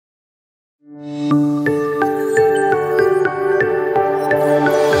Rainbow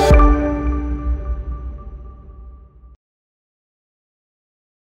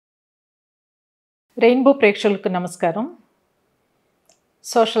ప్రేక్షకులకు నమస్కారం.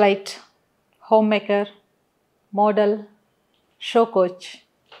 Socialite, home maker, model, show coach,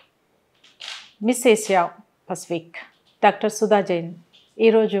 miss Asia Pacific doctor Sudha Jain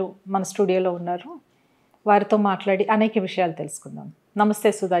ఈరోజు మన స్టూడియోలో ఉన్నారు. వారితో మాట్లాడి అనేక విషయాలు తెలుసుకుందాం. నమస్తే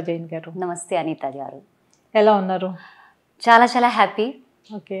సుధా జైన్ గారు. నమస్తే అనిత గారు. ఎలా ఉన్నారు? చాలా చాలా హ్యాపీ.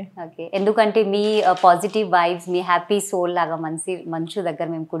 ఓకే ఓకే, ఎందుకంటే మీ పాజిటివ్ వైబ్స్, మీ హ్యాపీ సోల్ లాగా మంచు దగ్గర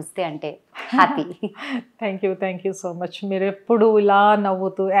మేము కుడిస్తే అంటే happy. Thank you so much. మీరు ఎప్పుడు ఇలా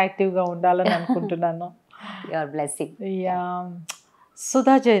నవ్వుతూ యాక్టివ్గా ఉండాలని అనుకుంటున్నాను. Your blessing. Yeah,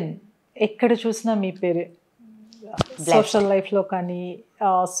 Sudha Jain ఎక్కడ చూసినా మీ పేరే, సోషల్ లైఫ్లో కానీ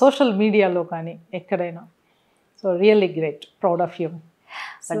సోషల్ మీడియాలో కానీ ఎక్కడైనా. So really great, proud of you.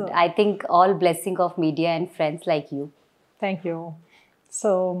 But I think all blessing of media and friends like you. Thank you. So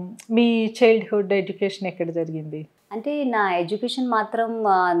me childhood education ఎక్కడ జరిగింది? అంటే నా ఎడ్యుకేషన్ మాత్రం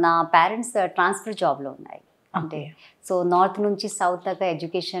నా పేరెంట్స్ ట్రాన్స్ఫర్ జాబ్లో ఉన్నాయి. అంటే సో నార్త్ నుంచి సౌత్ దాకా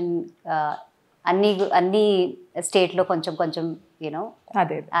ఎడ్యుకేషన్ అన్ని స్టేట్లో కొంచెం కొంచెం యూనో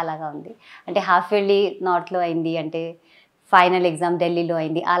అదే అలాగా ఉంది. అంటే హాఫ్ ఇయర్లీ నార్త్లో అయింది, అంటే ఫైనల్ ఎగ్జామ్ ఢిల్లీలో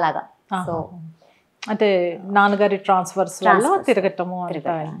అయింది అలాగా. సో అంటే నాన్నగారి ట్రాన్స్ఫర్స్ వల్ల తిరగటము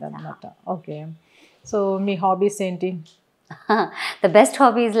అంతా అయిందన్నమాట. ఓకే, సో మీ హాబీస్ ఏంటి? The best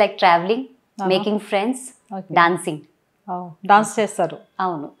hobby is like traveling, making friends, dancing. Dance చేస్తారు?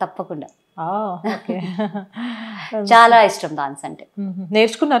 అవును, తప్పకుండా. ఓకే, చాలా ఇష్టం డాన్స్ అంటే.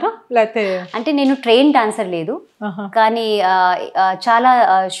 నేర్చుకున్నారా లేకపోతే? అంటే నేను ట్రైన్ డాన్సర్ లేదు, కానీ చాలా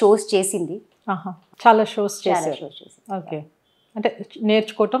షోస్ చేసింది. చాలా షోస్ చేశారు. ఓకే, అంటే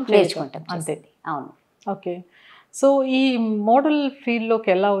నేర్చుకుంటాం అంతే. అవును. ఓకే, సో ఈ మోడల్ ఫీల్డ్లోకి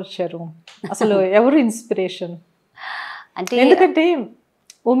ఎలా వచ్చారు? అసలు ఎవరు ఇన్స్పిరేషన్? అంటే ఎందుకంటే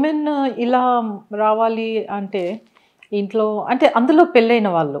ఉమెన్ ఇలా రావాలి అంటే ఇంట్లో, అంటే అందులో పెళ్ళైన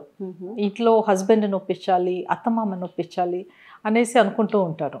వాళ్ళు ఇంట్లో హస్బెండ్ని ఒప్పించాలి, అత్తమామని ఒప్పించాలి అనేసి అనుకుంటూ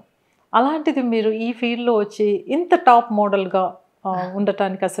ఉంటారు. అలాంటిది మీరు ఈ ఫీల్డ్లో వచ్చి ఇంత టాప్ మోడల్గా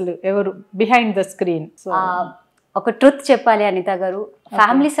ఉండటానికి అసలు ఎవరు బిహైండ్ ద స్క్రీన్? ఒక ట్రూత్ చెప్పాలి అనిత గారు,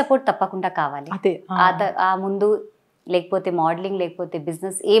 ఫ్యామిలీ సపోర్ట్ తప్పకుండా కావాలి. అదే ఆ ముందు లేకపోతే మోడలింగ్ లేకపోతే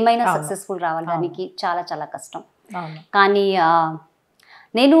బిజినెస్ ఏమైనా సక్సెస్ఫుల్ రావడానికి చాలా చాలా కష్టం. కానీ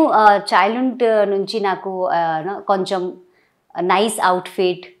నేను చైల్డ్హుడ్ నుంచి నాకు కొంచెం నైస్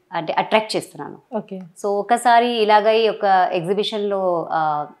అవుట్ఫిట్ అంటే అట్రాక్ట్ చేస్తున్నాను. ఓకే, సో ఒకసారి ఇలాగై ఒక ఎగ్జిబిషన్లో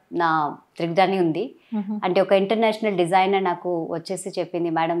నా త్రిగ్దాని ఉంది. అంటే ఒక ఇంటర్నేషనల్ డిజైనర్ నాకు వచ్చేసి చెప్పింది,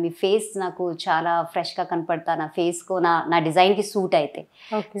 మేడం మీ ఫేస్ నాకు చాలా ఫ్రెష్గా కనపడతా, నా ఫేస్కు నా డిజైన్కి సూట్ అయితే.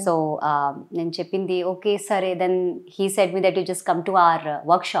 సో నేను చెప్పింది ఓకే సరే, then he said me that you just come to our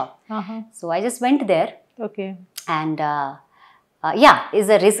work shop. So I just went there. Okay, and yeah, is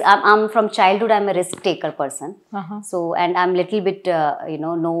a risk. I'm from childhood, I'm a risk taker person. So and I'm little bit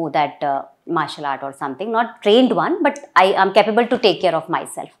know that martial art or something, not trained one, but I am capable to take care of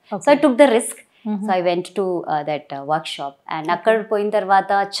myself. So I took the risk. So I went to that workshop, and అక్కడ పోయిన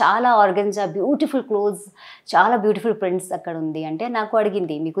తర్వాత చాలా organza beautiful clothes, చాలా beautiful prints అక్కడ ఉంది. అంటే నాకు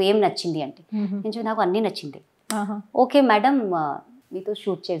అడిగింది మీకు ఏం నచ్చింది అంటే, నేను నాకు అన్నీ నచ్చింది. ఓకే మేడం, మీతో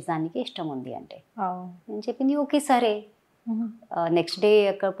షూట్ చేసేదానికి ఇష్టం ఉంది అంటే నేను చెప్పింది ఓకే సరే. నెక్స్ట్ డే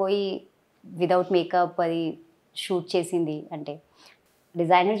అక్కడ పోయి విదౌట్ మేకప్ అది షూట్ చేసింది. అంటే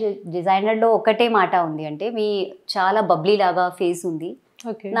డిజైనర్లో ఒకటే మాట ఉంది, అంటే మీ చాలా బబ్లీ లాగా ఫేస్ ఉంది,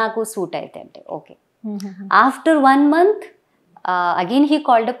 నాకు సూట్ అయితే అంటే okay. After 1 month again he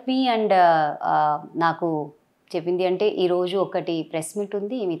called up me and నాకు చెప్పింది అంటే ఈరోజు ఒకటి ప్రెస్ మీట్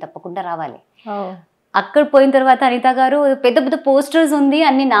ఉంది, మీ తప్పకుండా రావాలి. అక్కడ పోయిన తర్వాత అనిత గారు పెద్ద పెద్ద పోస్టర్స్ ఉంది,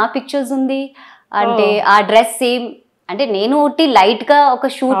 అన్ని నా పిక్చర్స్ ఉంది, అంటే ఆ డ్రెస్ సేమ్, అంటే నేను ఒకటి లైట్గా ఒక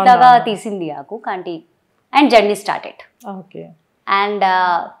షూట్ లాగా తీసింది నాకు కానీ. And journey started. Okay, and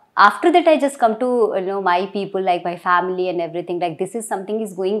after that I just come to my people like my family and everything like this is something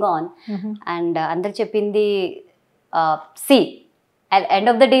is going on. And అందరు చెప్పింది C at the end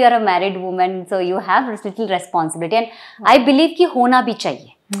of the day you are a married woman, so you have little responsibility, and I believe ki hona bhi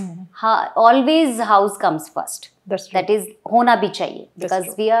chahiye. Always house comes first. That is hona bhi chahiye, because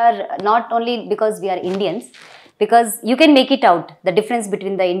we are not only because we are Indians, because you can make it out the difference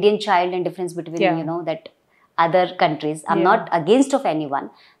between the Indian child and difference between that other countries. I'm not against of anyone,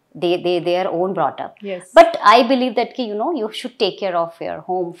 they are own brought up. But I believe that you should take care of your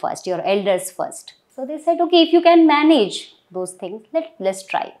home first, your elders first. So they said okay, if you can manage those things, let's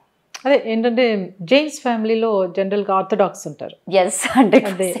try. అదే ఏంటంటే Jains ఫ్యామిలీలో జనరల్గా orthodox ఉంటారు. Yes,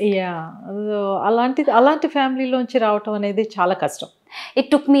 100%. అలాంటి ఫ్యామిలీలోంచి రావటం అనేది చాలా కష్టం. It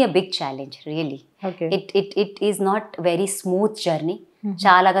took me a big challenge, really. Okay. It is not very smooth journey.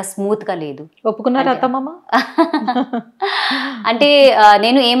 చాలాగా స్మూత్ గా లేదు. ఒప్పుకున్నారా అత్తమ్మ? అంటే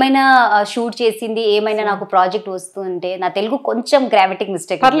నేను ఏమైనా షూట్ చేసింది, ఏమైనా నాకు ప్రాజెక్ట్ వస్తుంటే, నా తెలుగు కొంచెం గ్రామటిక్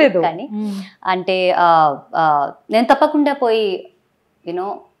మిస్టేక్ కానీ అంటే నేను తప్పకుండా పోయి యూనో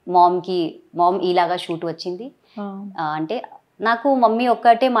మామ్ ఇలాగా షూట్ వచ్చింది అంటే నాకు మమ్మీ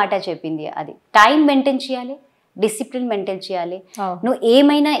ఒక్కటే మాట చెప్పింది, అది టైం మెయింటైన్ చేయాలి, డిసిప్లిన్ మెయింటైన్ చేయాలి. నువ్వు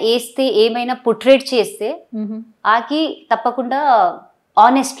ఏమైనా వేస్తే, ఏమైనా పోర్ట్రేట్ చేస్తే ఆకి తప్పకుండా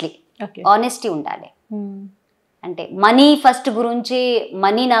ఆనెస్టీ ఉండాలి. అంటే మనీ ఫస్ట్ గురించి,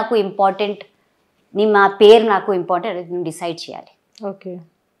 మనీ నాకు ఇంపార్టెంట్, మా పేరు నాకు ఇంపార్టెంట్, అది నువ్వు డిసైడ్ చేయాలి. ఓకే,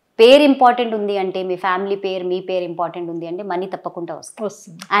 పేరు ఇంపార్టెంట్ ఉంది అంటే, మీ ఫ్యామిలీ పేరు, మీ పేరు ఇంపార్టెంట్ ఉంది అంటే మనీ తప్పకుండా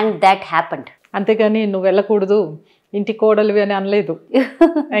వస్తుంది. And that happened. అంతేగాని నువ్వు వెళ్ళకూడదు, ఇంటి కోడలివి అని అనలేదు,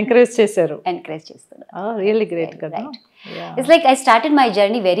 ఎంకరేజ్ చేశారు. ఎంకరేజ్ చేస్తున్నారు. రియల్లీ గ్రేట్ కదా. It's like I started my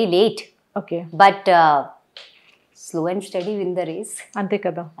journey very late. Okay, but slow and study win the race. అంతే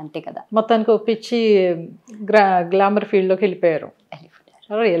కదా, అంతే కదా. మొత్తానికి ఒప్పించి గ్లామర్ ఫీల్డ్లోకి వెళ్ళిపోయారు.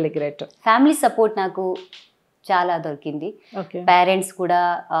 Really great. ఫ్యామిలీ సపోర్ట్ నాకు చాలా దొరికింది. పేరెంట్స్ కూడా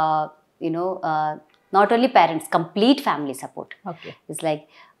you know not only parents, complete family support. It's like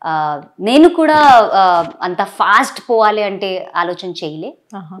నేను కూడా అంత ఫాస్ట్ పోవాలి అంటే ఆలోచన చేయలే.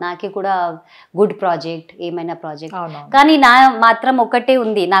 నాకే కూడా గుడ్ ప్రాజెక్ట్, ఏమైనా ప్రాజెక్ట్. కానీ నా మాత్రం ఒకటే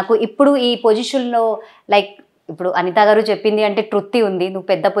ఉంది, నాకు ఇప్పుడు ఈ పొజిషన్లో లైక్ ఇప్పుడు అనిత గారు చెప్పింది అంటే ట్రుత్తి ఉంది, నువ్వు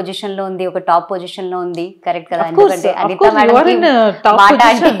పెద్ద పొజిషన్ లో ఉంది, ఒక టాప్ పొజిషన్ లో ఉంది, కరెక్ట్ కదా? ఎందుకంటే అనిత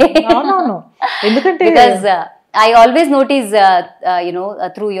ఎందుకంటే because I always notice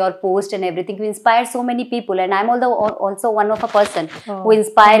through your post and everything, you inspire so many people, and I'm also one of a person who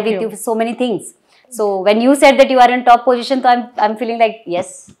inspire with you so many things. So when you said that you are in top position, so I'm feeling like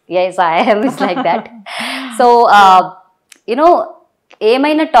yes I am. It's like that. So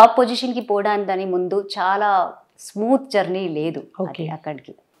ఏమైనా top position కి పోవడానికి దాని ముందు చాలా smooth journey లేదు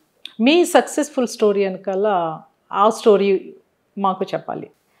అక్కడికి. మీ successful story వెనకాల ఆ స్టోరీ మాకు చెప్పాలి.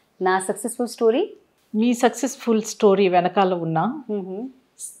 నా సక్సెస్ఫుల్ స్టోరీ, మీ సక్సెస్ఫుల్ స్టోరీ వెనకాల ఉన్న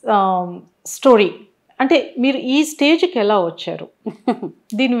స్టోరీ అంటే మీరు ఈ స్టేజ్కి ఎలా వచ్చారు,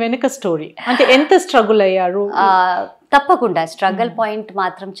 దీని వెనుక స్టోరీ అంటే ఎంత స్ట్రగుల్ అయ్యారు? తప్పకుండా స్ట్రగుల్ పాయింట్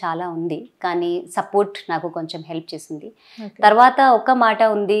మాత్రం చాలా ఉంది, కానీ సపోర్ట్ నాకు కొంచెం హెల్ప్ చేసింది. తర్వాత ఒక మాట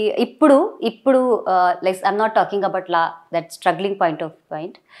ఉంది, ఇప్పుడు like I'm not talking about that struggling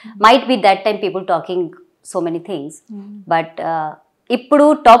point might be that time people talking so many things, but ఇప్పుడు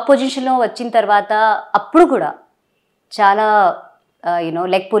టాప్ పొజిషన్లో వచ్చిన తర్వాత అప్పుడు కూడా చాలా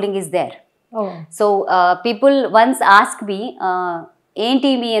leg pulling is there. So people once ask me, ఏంటి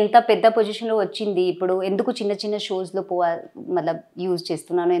మీ ఎంత పెద్ద పొజిషన్లో వచ్చింది, ఇప్పుడు ఎందుకు చిన్న చిన్న షోస్లో మతలబ్ యూజ్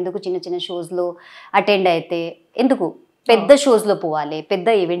చేస్తున్నాను, ఎందుకు చిన్న చిన్న షోస్లో అటెండ్ అయితే, ఎందుకు పెద్ద షోస్లో పోవాలి, పెద్ద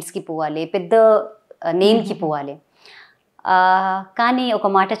ఈవెంట్స్కి పోవాలి, పెద్ద నేమ్కి పోవాలి. కానీ ఒక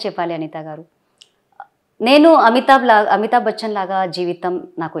మాట చెప్పాలి అనిత గారు, నేను అమితాబ్ బచ్చన్ లాగా జీవితం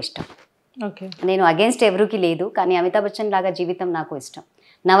నాకు ఇష్టం. నేను అగేన్స్ట్ ఎవరికి లేదు, కానీ అమితాబ్ బచ్చన్ లాగా జీవితం నాకు ఇష్టం.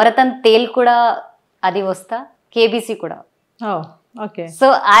 నవరత్న తేల్ కూడా అది వస్తా, కేబీసీ కూడా. So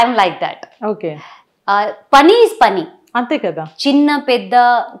I'm like that. పని ఈజ్ పని, అంతే కదా. చిన్న పెద్ద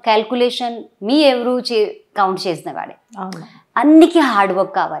క్యాల్కులేషన్ మీ ఎవరు కౌంట్ చేసిన వాడే. అన్నికి హార్డ్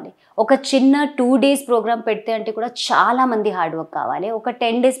వర్క్ కావాలి. ఒక చిన్న 2 days ప్రోగ్రామ్ పెడితే అంటే కూడా చాలా మంది హార్డ్ వర్క్ కావాలి. ఒక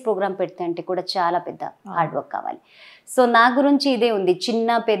 10 days ప్రోగ్రామ్ పెడితే అంటే కూడా చాలా పెద్ద హార్డ్ వర్క్ కావాలి. సో నా గురించి ఇదే ఉంది, చిన్న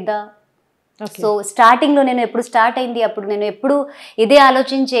పెద్ద. సో స్టార్టింగ్లో నేను ఎప్పుడు స్టార్ట్ అయింది అప్పుడు నేను ఎప్పుడు ఇదే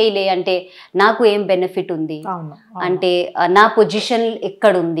ఆలోచన చేయలే, అంటే నాకు ఏం బెనిఫిట్ ఉంది, అంటే నా పొజిషన్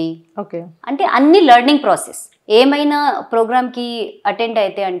ఎక్కడుంది, అంటే అన్ని లెర్నింగ్ ప్రాసెస్. ఏమైనా ప్రోగ్రామ్కి అటెండ్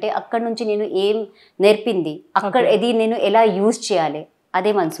అయితే అంటే అక్కడ నుంచి నేను ఏం నేర్పింది, అక్కడ ఇది నేను ఎలా యూజ్ చేయాలి,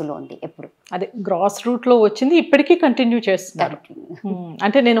 అదే మనసులో ఉంది ఎప్పుడు. అదే గ్రాస్ రూట్లో వచ్చింది, ఇప్పటికీ కంటిన్యూ చేస్తున్నారు.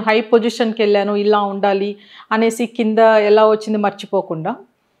 అంటే నేను హై పొజిషన్కి వెళ్ళాను, ఇలా ఉండాలి అనేసి కింద ఎలా వచ్చింది మర్చిపోకుండా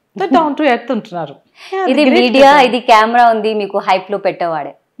డౌన్ టు ఎర్త్ ఉంటున్నారు. ఇది మీడియా, ఇది కెమెరా ఉంది, మీకు హైప్ లో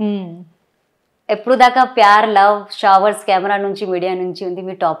పెట్టేవాడే. ఎప్పుడు దాకా ప్యార్, లవ్, షవర్స్ కెమెరా నుంచి, మీడియా నుంచి ఉంది,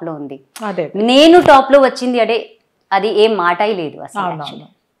 మీ టాప్ లో ఉంది. నేను టాప్ లో వచ్చింది అంటే అది ఏం మాట లేదు అసలు.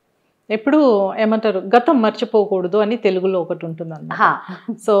 ఎప్పుడు ఏమంటారు, గతం మర్చిపోకూడదు అని తెలుగులో ఒకటి ఉంటుంది అన్నమాట.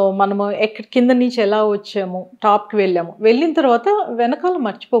 సో మనము కింద నుంచి ఎలా వచ్చాము, టాప్కి వెళ్ళాము, వెళ్ళిన తర్వాత వెనకాల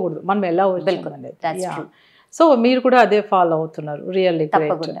మర్చిపోకూడదు మనం ఎలా వచ్చాము అనేది. సో మీరు కూడా అదే ఫాలో అవుతున్నారు. Really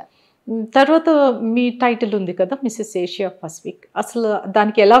great. తర్వాత మీ టైటిల్ ఉంది కదా, మిస్సెస్ ఏషియా పసిఫిక్, అసలు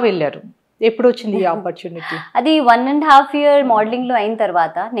దానికి ఎలా వెళ్ళారు? ఎప్పుడు వచ్చింది ఈ ఆపర్చునిటీ? అది 1.5 year మోడలింగ్లో అయిన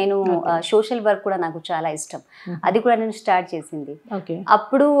తర్వాత నేను సోషల్ వర్క్ కూడా నాకు చాలా ఇష్టం, అది కూడా నేను స్టార్ట్ చేసింది.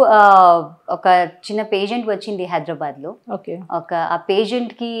 అప్పుడు ఒక చిన్న పేషెంట్ వచ్చింది హైదరాబాద్లో. ఆ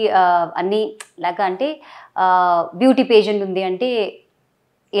పేషెంట్కి అన్ని లాగా అంటే బ్యూటీ పేషెంట్ ఉంది అంటే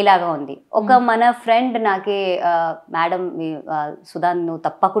ఇలాగా ఉంది. ఒక మన ఫ్రెండ్ నాకే మేడం సుధా నువ్వు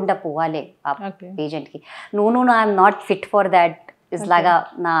తప్పకుండా పోవాలి ఆ పేషెంట్కి, నువ్వు I'm not fit for that is లాగా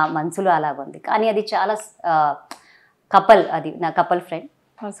నా మనసులో అలాగ ఉంది. కానీ అది చాలా కపుల్, అది నా కపుల్ ఫ్రెండ్.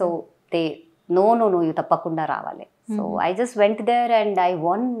 సో దే నువ్వు తప్పకుండా రావాలి. So I just went there and I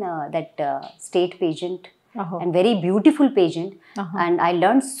one that state patient and very beautiful patient. And I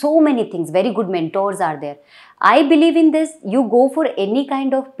learned so many things. Very good mentors are there. I believe in this. You go for any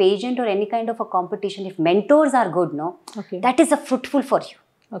kind of pageant or any kind of a competition. If mentors are good, no, that is a fruitful for you.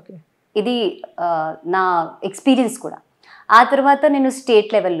 ఇది నా experience కూడా. ఆ తర్వాత నేను state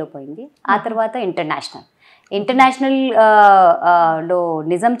లెవెల్లో పోయింది, ఆ తర్వాత ఇంటర్నేషనల్లో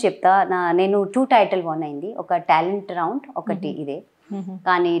నిజం చెప్తా నేను 2 టైటిల్ వన్ అయింది. ఒక టాలెంట్ రౌండ్, ఒకటి ఇదే.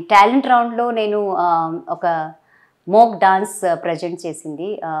 కానీ టాలెంట్ రౌండ్లో నేను ఒక మోక్ డాన్స్ ప్రజెంట్ చేసింది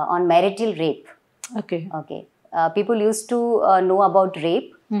on marital rape. Okay people use to know about rape,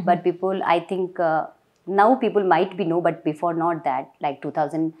 but people I think now people might be no, but before not that, like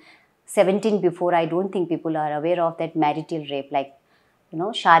 2017 before, I don't think people are aware of that marital rape, like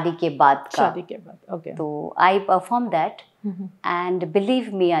शादी के बाद का. Okay. So I performed that, and believe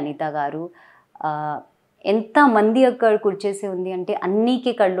me Anita garu, ఎంత మంది అక్కడ కూర్చేసి ఉంది అంటే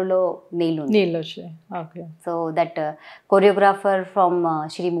అన్నికి కళ్ళులో నీళ్ళు వచ్చాయి. So that choreographer from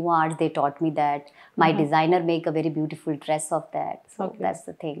శ్రీమువ arts, they taught me that. My designer make a very beautiful dress of that. So that's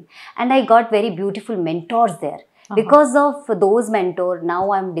the thing. And I got very beautiful mentors there. Because of those mentors, now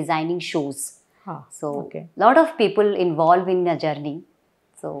I'm designing shoes. So lot of people involved in the journey.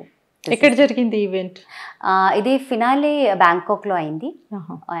 So ఎక్కడ జరిగింది event? ఇది finale బ్యాంకాక్లో అయింది.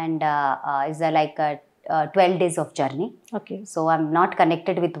 And it's like 12 days of journey. So I'm not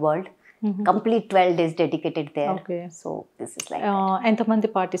connected with world. Complete 12 days dedicated there. So this is like ఎంత మంది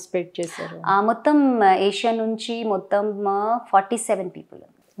participate చేశారు? మొత్తం Asia నుంచి మొత్తం 47 people.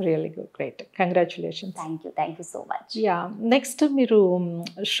 Really good, great, congratulations. Thank you so much. Yeah, next మీరు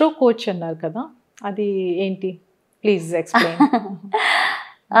show coach అన్నారు కదా, అది ఏంటి? Please explain.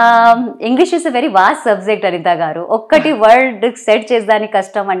 English is a very vast subject Anitha గారు. ఒక్కటి వర్డ్ సెట్ చేసేదానికి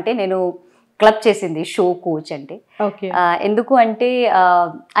కష్టం అంటే నేను క్లబ్ చేసింది షో కోచ్ అంటే. ఎందుకు అంటే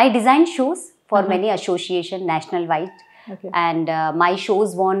I design shows for many association national wide. And my shows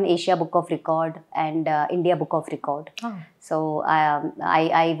won Asia Book of Record and India Book of Record. So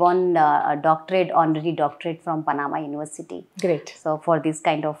I won a doctorate, honorary doctorate from Panama University. Great. So for this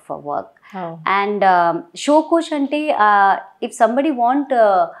kind of work. And show coach ante, if somebody want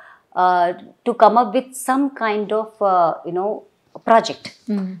to come up with some kind of project,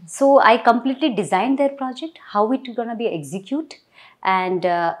 so I completely design their project, how it gonna be execute, and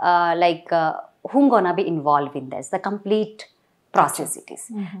whom gonna be involved in this, the complete process it is.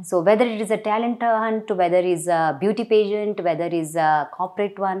 So whether it is a talent hunt, whether it is a beauty pageant, whether it is a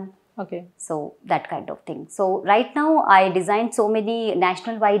corporate one, so that kind of thing. So right now I designed so many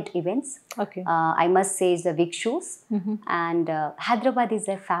national wide events. I must say is the big shows. And Hyderabad is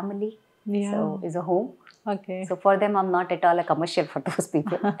a family, so is a home. So for them I'm not at all a commercial for those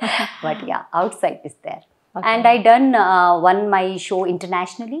people. But yeah, outside is there. And I done my show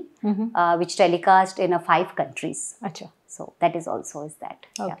internationally, which telecast in 5 countries. So that is also is that.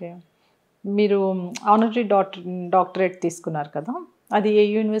 మీరు honorary doctorate తీసుకున్నారు కదా, అది ఏ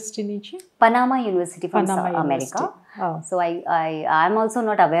university నుంచి? Panama University from America. So I'm also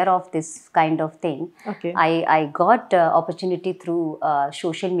not aware of this kind of thing. I got opportunity through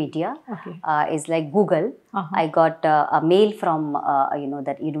social media. It's like Google. I got a mail from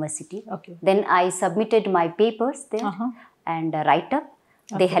that university. Then I submitted my papers there and write up.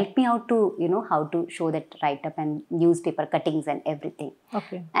 They helped me out to how to show that write up and newspaper cuttings and everything.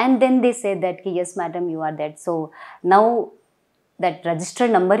 And then they said that yes madam, you are that. So now that register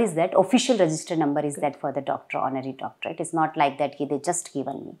number is that, official register number is that for the doctor, honorary doctorate. It's not like that they just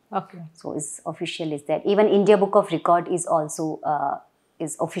given me. So it's official is that. Even India Book of Record is also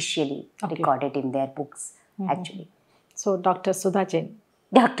is officially recorded in their books actually. So Dr. Sudha Jain.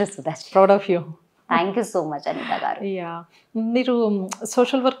 Dr. Sudha Jain. Proud of you. Thank you so much Anita garu. Yeah, మీరు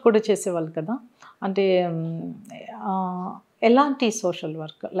social work కూడా చేసేవాళ్ళు కదా, అంటే ఎలాంటి social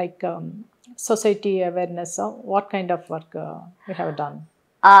work, like society awareness, what kind of work you have done?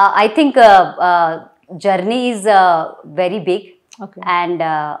 I think journey is very big. And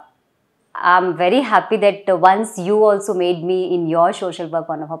I'm very happy that once you also made me in your social work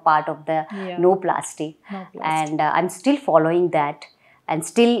one of a part of the no plastic, and I'm still following that and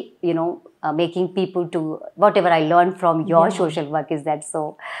still, you know, making people to whatever I learned from your social work is that.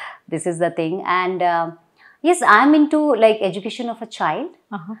 So this is the thing. And yes, I'm into like education of a child,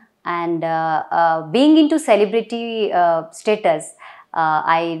 and being into celebrity status.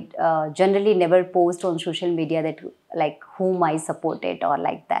 I generally never post on social media that like whom I supported or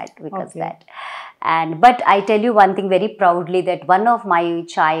like that, because that. And but I tell you one thing very proudly, that one of my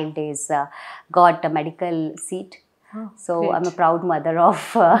child is got a medical seat. So great. I'm a proud mother of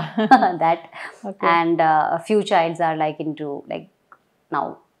that. And a few childs are like into like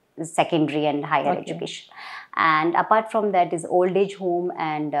now secondary and higher education. And apart from that is old age home,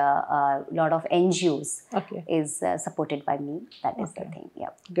 and a lot of NGOs is supported by me. That is the thing.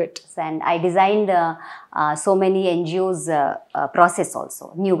 Yeah, good. And I designed so many NGOs process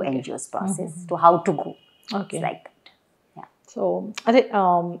also, new NGOs process to how to go. It's like that. Yeah. So అదే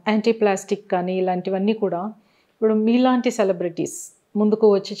anti plastic కానీ ఇలాంటివన్నీ కూడా ఇప్పుడు మీలాంటి celebrities ముందుకు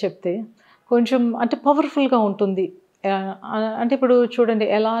వచ్చి చెప్తే కొంచెం అంటే పవర్ఫుల్గా ఉంటుంది. అంటే ఇప్పుడు చూడండి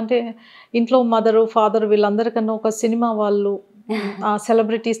ఎలా అంటే ఇంట్లో మదరు ఫాదర్ వీళ్ళందరికన్నా ఒక సినిమా వాళ్ళు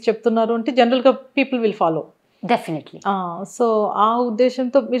సెలబ్రిటీస్ చెప్తున్నారు అంటే జనరల్గా people will follow definitely. So ఆ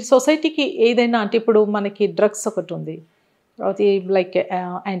ఉద్దేశంతో మీరు సొసైటీకి ఏదైనా అంటే ఇప్పుడు మనకి డ్రగ్స్ ఒకటి ఉంది, లైక్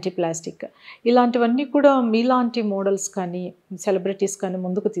యాంటీ ప్లాస్టిక్, ఇలాంటివన్నీ కూడా మీలాంటి మోడల్స్ కానీ సెలబ్రిటీస్ కానీ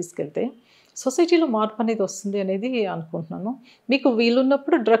ముందుకు తీసుకెళ్తే సొసైటీలో మార్పు అనేది వస్తుంది అనేది అనుకుంటున్నాను. మీకు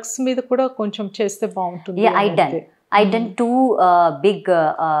వీలున్నప్పుడు డ్రగ్స్ మీద కూడా కొంచెం చేస్తే బాగుంటుంది. I done 2 big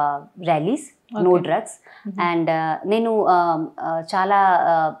rallies, no drugs. And నేను చాలా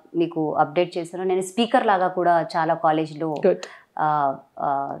మీకు అప్డేట్ చేశాను. నేను స్పీకర్ లాగా కూడా చాలా కాలేజ్లో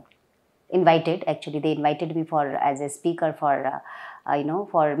invited. Actually they invited me for as a speaker for you know,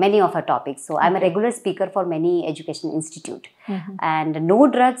 for many of our topics. So I'm a regular speaker for many education institute. And no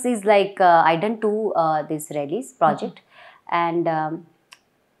drugs is like I done 2 this rallies project. And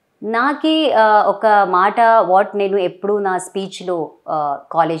నాకి ఒక మాట what నేను ఎప్పుడు నా స్పీచ్లో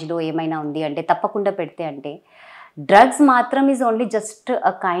కాలేజ్లో ఏమైనా ఉంది అంటే తప్పకుండా పెడితే అంటే డ్రగ్స్ మాత్రం is only just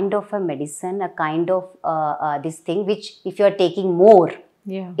a kind of a medicine, a kind of this thing which if you are taking more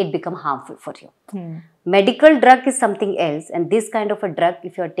it become harmful for you. Medical drug is something else, and this kind of a drug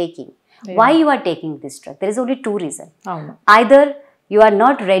if you are taking, why you are taking this drug, there is only 2 reasons. Either you are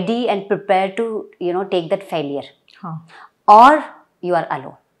not ready and prepared to, you know, take that failure, or you are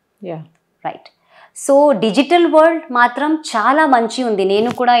alone. Right. So digital world matram చాలా మంచి ఉంది. నేను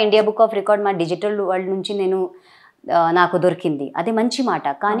కూడా India book of record మా digital world నుంచి నేను నాకు దొరికింది, అది మంచి మాట.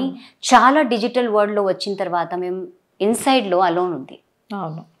 కానీ చాలా డిజిటల్ వరల్డ్లో వచ్చిన తర్వాత మేము ఇన్సైడ్లో అలోన్ ఉంది.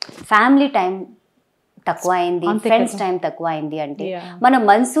 ఫ్యామిలీ టైం తక్కువ అయింది, ఫ్రెండ్స్ టైం తక్కువ అయింది. అంటే మన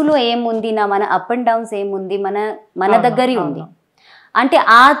మనసులో ఏముంది, మన అప్ అండ్ డౌన్స్ ఏముంది, మన దగ్గరే ఉంది. అంటే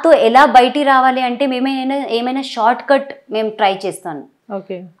ఆతో ఎలా బయటికి రావాలి అంటే ఏమైనా షార్ట్ కట్ మేము ట్రై చేస్తాను.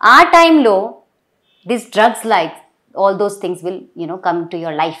 ఆ టైంలో this drugs like all those things will you know come to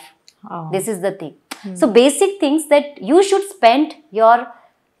your life. This is the thing. So basic things that you should spend your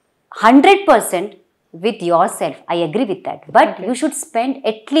 100% with yourself. I agree with that, but you should spend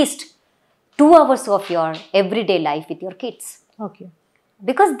at least 2 hours of your everyday life with your kids.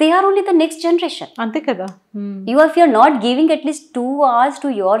 Because they are only the next generation. Ante kada. If you are not giving at least 2 hours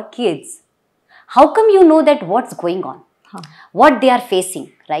to your kids, how come you know that what's going on, what they are facing,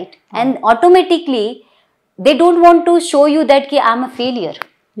 right? And automatically they don't want to show you that ki I'm a failure.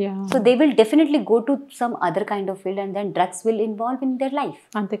 So they will definitely go to some other kind of field, and then drugs will involve in their life.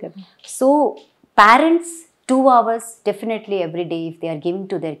 Ante kada. So parents 2 hours definitely every day if they are giving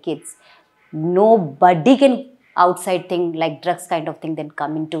to their kids. Nobody can outside thing like drugs kind of thing then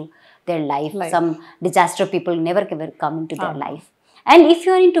come into their life. Some disaster people never come into their life. And if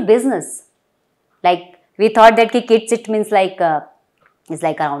you are into business, like we thought that kids it means like it's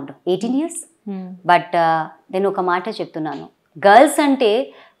like around 18 years. But నేను ఒక మాట చెప్తున్నాను, girls అంటే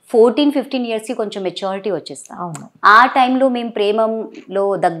 14-15 ఇయర్స్కి కొంచెం maturity వచ్చేస్తాం. ఆ టైంలో మేము ప్రేమంలో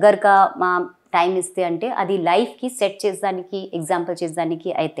దగ్గరగా మా టైం ఇస్తే అంటే అది లైఫ్కి సెట్ చేసేదానికి ఎగ్జాంపుల్ చేసేదానికి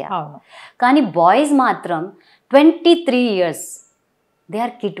అయితే. కానీ బాయ్స్ మాత్రం 23 years they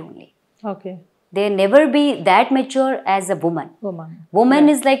are kid only. They never be that mature as a woman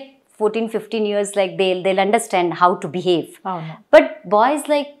is like 14-15 years, like they'll understand how to behave. But boys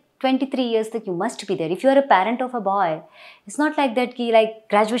like 23 years that you must be there. If you are a parent of a boy, it's not like that ki like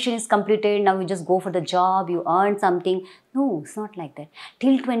graduation is completed, now you just go for the job, you earn something. No, it's not like that.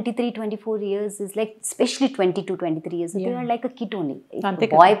 Till 23, 24 years is like, especially 22, 23 years, they are like a kid only.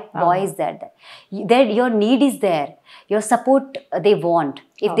 Boy is there. Your need is there. Your support they want.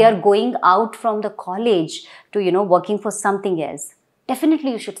 If they are going out from the college to, you know, working for something else,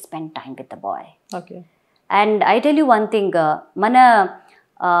 definitely you should spend time with the boy. Okay. And I tell you one thing, mana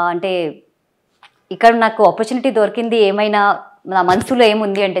అంటే ఇక్కడ నాకు opportunity దొరికింది ఏమైనా నా మనసులో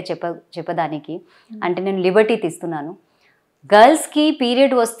ఏముంది అంటే చెప్పడానికి అంటే నేను లిబర్టీ తీస్తున్నాను. గర్ల్స్కి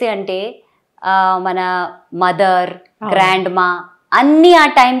పీరియడ్ వస్తే అంటే మన మదర్ గ్రాండ్ మా అన్నీ ఆ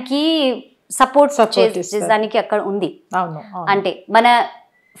టైంకి సపోర్ట్ చేసేదానికి అక్కడ ఉంది. అంటే మన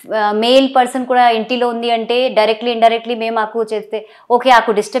మేల్ పర్సన్ కూడా ఇంటిలో ఉంది అంటే డైరెక్ట్లీ ఇండైరెక్ట్లీ మేము ఆకు చేస్తే ఓకే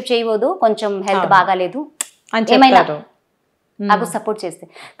ఆకు డిస్టర్బ్ చేయవద్దు, కొంచెం హెల్త్ బాగాలేదు ఏమైనా నాకు సపోర్ట్ చేస్తే.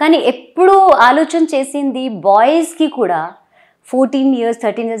 కానీ ఎప్పుడు ఆలోచన చేసింది బాయ్స్కి కూడా 14 years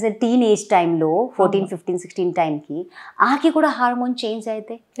 13 years టీన్ ఏజ్ టైంలో 14, 15, 16 టైంకి ఆకి కూడా హార్మోన్ చేంజ్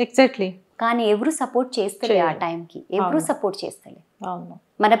అయితే ఎగ్జాక్ట్లీ. కానీ ఎవరు సపోర్ట్ చేస్తలే ఆ టైంకి, ఎవరు సపోర్ట్ చేస్తలే.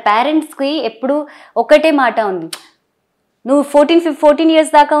 మన పేరెంట్స్కి ఎప్పుడు ఒకటే మాట ఉంది, నువ్వు 14 years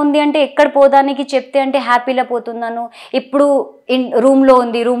దాకా ఉంది అంటే ఎక్కడ పోదానికి చెప్తే అంటే హ్యాపీలో పోతున్నాను, ఇప్పుడు రూమ్లో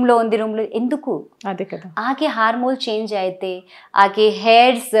ఉంది ఎందుకు? అదే కదా. ఆకి హార్మోన్ చేంజ్ అయితే ఆకి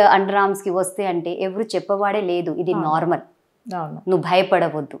హెయిర్స్ అండర్ ఆర్మ్స్కి వస్తే అంటే ఎవరు చెప్పవాడే లేదు, ఇది నార్మల్, నువ్వు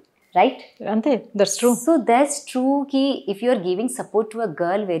భయపడవద్దు, రైట్? అంతే, that's true. So that's true కి if you are giving support to a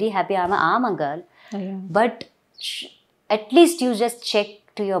girl very happy, I'm a girl, but at least you just cheque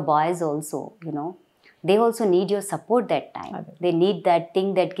to your boys also, you know. They also need your support that time. They need that thing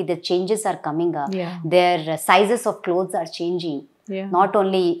that the changes are coming up. Their sizes of clothes are changing. Not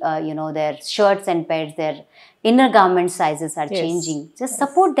only, you know, their shirts and pants, their inner garment sizes are changing. Just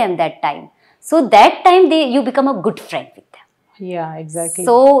support them that time. So that time you become a good friend with them. Yeah, exactly.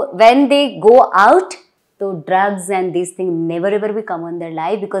 So when they go out, so drugs and these things never ever will come in their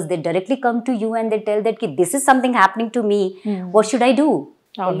life, because they directly come to you and they tell that this is something happening to me. What should I do?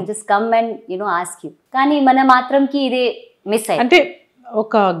 You just come and, you know, ask you. కానీ మన మాత్రంకి ఇదే miss అయ్యి అంటే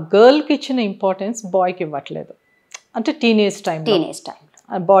ఒక గర్ల్కి ఇచ్చిన importance బాయ్కి ఇవ్వట్లేదు. అంటే టీనేజ్ టైం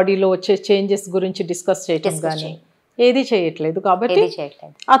బాడీలో వచ్చే చేంజెస్ గురించి డిస్కస్ చేయటం కానీ ఏది చేయట్లేదు. కాబట్టి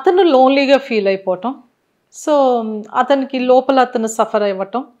అతను లోన్లీగా ఫీల్ అయిపోవటం, సో అతనికి లోపల అతను సఫర్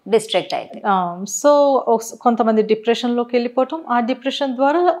అవ్వటం, డిస్ట్రాక్ట్ అయితే, సో కొంతమంది డిప్రెషన్లోకి వెళ్ళిపోవటం, ఆ డిప్రెషన్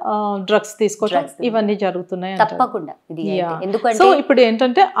ద్వారా డ్రగ్స్ తీసుకోవటం, ఇవన్నీ జరుగుతున్నాయి తప్పకుండా. సో ఇప్పుడు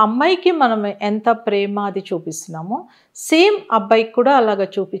ఏంటంటే అమ్మాయికి మనం ఎంత ప్రేమ అది చూపిస్తున్నామో సేమ్ అబ్బాయికి కూడా అలాగా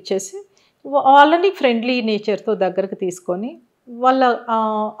చూపించేసి వాళ్ళని ఫ్రెండ్లీ నేచర్తో దగ్గరకు తీసుకొని వాళ్ళ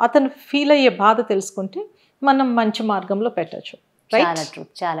అతను ఫీల్ అయ్యే బాధ తెలుసుకుంటే మనం మంచి మార్గంలో పెట్టచ్చు.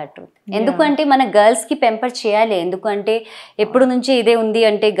 చాలా ట్రూత్. ఎందుకంటే మన గర్ల్స్ కి పెంపర్ చేయాలి. ఎందుకంటే ఎప్పుడు నుంచి ఇదే ఉంది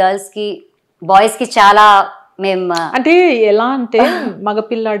అంటే గర్ల్స్ కి బాయ్స్ కి చాలా మేము అంటే ఎలా అంటే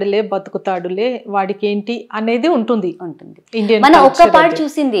మగపిల్లాడులే బతుకుతాడులే వాడికి ఏంటి అనేది ఉంటుంది. మన ఒక్క పార్ట్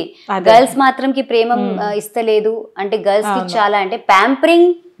చూసింది, గర్ల్స్ మాత్రం కి ప్రేమ ఇస్తలేదు అంటే గర్ల్స్ కి చాలా అంటే ప్యాంపరింగ్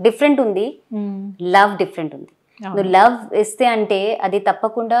డిఫరెంట్ ఉంది, లవ్ డిఫరెంట్ ఉంది. నువ్వు లవ్ ఇస్తే అంటే అది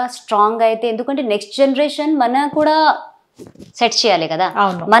తప్పకుండా స్ట్రాంగ్ అయితే, ఎందుకంటే నెక్స్ట్ జనరేషన్ మన కూడా సెట్ చేయాలి కదా.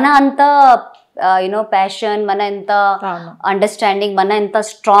 మన అంత యునో ప్యాషన్, మన ఎంత అండర్స్టాండింగ్, మన ఎంత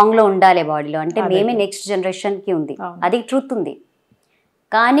స్ట్రాంగ్ లో ఉండాలి బాడీలో అంటే మేమే నెక్స్ట్ జనరేషన్ కి ఉంది, అది ట్రూత్ ఉంది.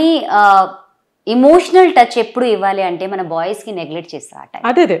 కానీ ఇమోషనల్ టచ్ ఎప్పుడు ఇవ్వాలి అంటే మన బాయ్స్ కి నెగ్లెక్ట్ చేస్తారు.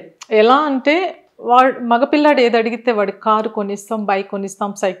 అదే ఎలా అంటే వాడు మగపిల్లాడు ఏది అడిగితే వాడికి కారు కొనిస్తాం, బైక్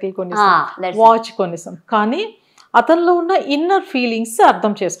కొనిస్తాం, సైకిల్ కొనిస్తాం, వాచ్ కొనిస్తాం, కానీ అతనిలో ఉన్న ఇన్నర్ ఫీలింగ్స్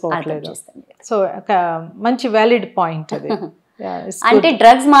అర్థం చేసుకోవట్లేదు. సో మంచి వ్యాలిడ్ పాయింట్ అది. అంటే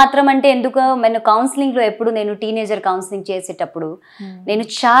డ్రగ్స్ మాత్రం అంటే ఎందుకు నేను కౌన్సిలింగ్ లో ఎప్పుడు నేను టీనేజర్ కౌన్సిలింగ్ చేసేటప్పుడు నేను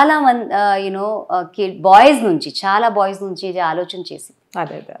చాలా మంది యూనో బాయ్స్ నుంచి చాలా బాయ్స్ నుంచి ఆలోచన చేసి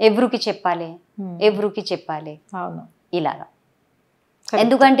ఎవరికి చెప్పాలి ఇలాగా.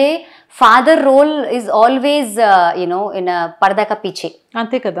 ఎందుకంటే father role is always you know in పర్దాక పీచే,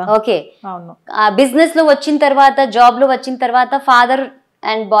 అంతే కదా. ఓకే, బిజినెస్ లో వచ్చిన తర్వాత, జాబ్ లో వచ్చిన తర్వాత father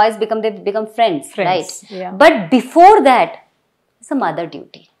and boys become friends, right? But before that it's a mother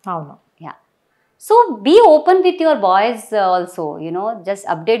duty. అవును, yeah. So be open with your boys also, you know, just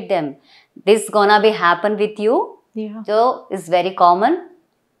update them, this gonna B happen with you. So it's very common,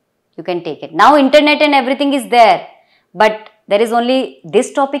 you can take it. Now internet and everything is there, but there is only this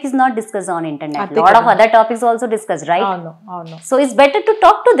topic is not discussed on internet. Lot of other topics also discussed, right? So it's better to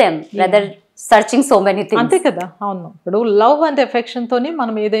talk to them rather searching so many things. ante kada. Avunu, ipudu love and affection toni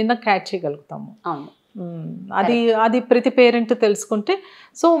manam edaina catch cheyagalugutamu. అది అది ప్రతి parent తెలుసుకుంటే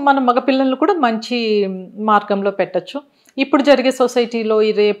so మన మగపిల్లలు కూడా మంచి మార్గంలో పెట్టచ్చు. ఇప్పుడు జరిగే సొసైటీలో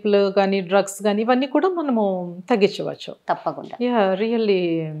ఈ రేప్లు కానీ డ్రగ్స్ కానీ ఇవన్నీ కూడా మనము తగ్గించవచ్చు. తప్పకుండా. రియల్లీ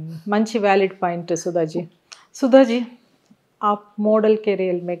మంచి వ్యాలిడ్ పాయింట్ సుధాజీ. సుధాజీ ఆ మోడల్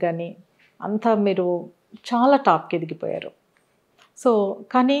కెరియర్ మే కానీ అంతా మీరు చాలా టాప్కి ఎదిగిపోయారు. సో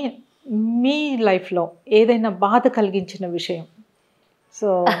కానీ మీ లైఫ్లో ఏదైనా బాధ కలిగించిన విషయం సో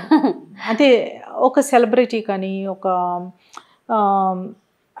అంటే ఒక సెలబ్రిటీ కానీ ఒక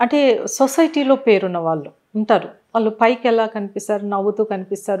అంటే సొసైటీలో పేరున్న వాళ్ళు ఉంటారు, వాళ్ళు పైకి ఎలా కనిపిస్తారు, నవ్వుతూ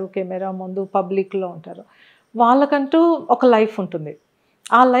కనిపిస్తారు, కెమెరా ముందు పబ్లిక్లో ఉంటారు, వాళ్ళకంటూ ఒక లైఫ్ ఉంటుంది,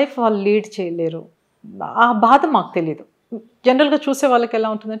 ఆ లైఫ్ వాళ్ళు లీడ్ చేయలేరు. ఆ బాధ మాకు తెలీదు. జనరల్గా చూసే వాళ్ళకి ఎలా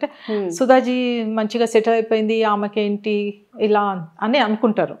ఉంటుందంటే సుధాజీ మంచిగా సెటిల్ అయిపోయింది, ఆమెకేంటి ఇలా అని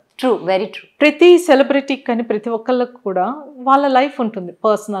అనుకుంటారు. True, very true. ప్రతి సెలబ్రిటీకి కానీ ప్రతి ఒక్కళ్ళకి కూడా వాళ్ళ లైఫ్ ఉంటుంది,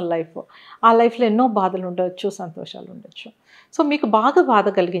 పర్సనల్ లైఫ్. ఆ లైఫ్లో ఎన్నో బాధలు ఉండొచ్చు, సంతోషాలు ఉండొచ్చు. సో మీకు బాగా బాధ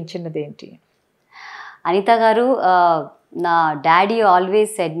కలిగించినది ఏంటి? అనిత గారు, నా డాడీ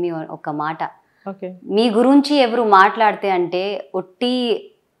ఆల్వేస్ సెడ్ మీ ఒక మాట, ఓకే, మీ గురించి ఎవరు మాట్లాడితే అంటే ఉట్టి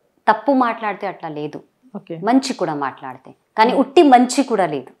తప్పు మాట్లాడితే అట్లా లేదు, ఓకే, మంచి కూడా మాట్లాడితే, కానీ ఉట్టి మంచి కూడా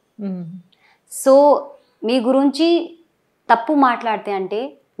లేదు. సో మీ గురించి తప్పు మాట్లాడితే అంటే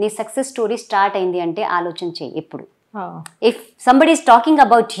నీ సక్సెస్ స్టోరీ స్టార్ట్ అయింది అంటే ఆలోచన చేయి ఎప్పుడు. If somebody is talking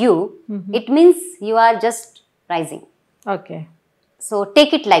about you, it means you are just rising. Okay, so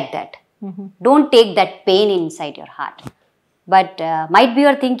take it like that. Don't take that pain in side your heart. But might be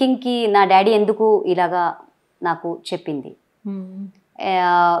your thinking కి నా daddy ఎందుకు ఇలాగా నాకు చెప్పింది.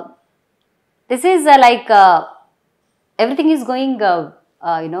 This is like everything is going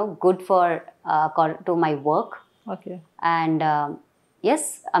good to my work. Okay. And yes,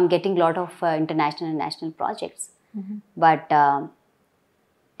 I'm getting a lot of international and national projects. But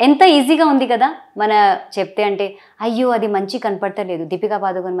ఎంత ఈజీగా ఉంది కదా మన చెప్తే అంటే, అయ్యో అది మంచి కనపడతలేదు, దీపికా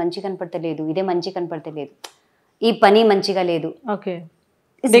పాదుకోన్ మంచి కనపడతలేదు, ఇదే మంచి కనపడతలేదు, ఈ పని మంచిగా లేదు. ఓకే,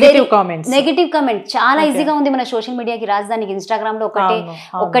 నెగటివ్ కామెంట్ చాలా ఈజీగా ఉంది మన సోషల్ మీడియాకి. రాజధానికి ఇన్స్టాగ్రామ్ లో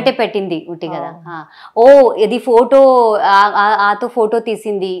ఒక్కటే పెట్టింది ఉట్టి కదా, ఓ ఇది ఫోటో ఆతో ఫోటో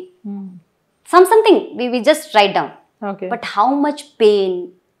తీసింది, something we just write down. Okay. But how much pain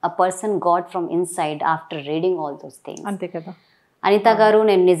a person got from inside after reading all those things. ante kada Anita garu,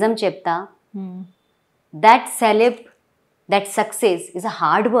 nen nizam chepta, that celeb, that success is a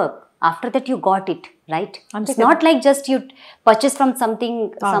hard work. After that you got it, right? It's not like just you purchase from something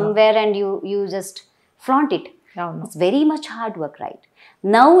somewhere and you just flaunt it. It's very much hard work, right?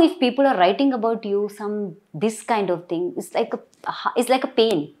 Now if people are writing about you this kind of thing, it's like a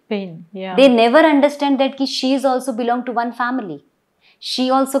pain. Yeah. They never understand that she is also belong to one family. She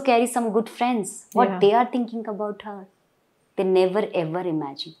also carries some good friends. What they are thinking about her, they never ever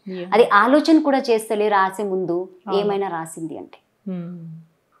imagine. Adi ఆలోచన కూడా చేస్తలే రాసే ముందు ఏమైనా రాసింది అంటే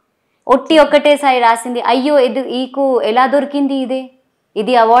ఒట్టి ఒక్కటే సారి రాసింది, అయ్యో ఇది ఈకు ఎలా దొరికింది,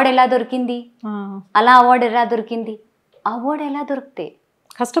 ఇది అవార్డు ఎలా దొరికింది, అలా అవార్డు ఎలా దొరికింది. అవార్డు ఎలా దొరికితే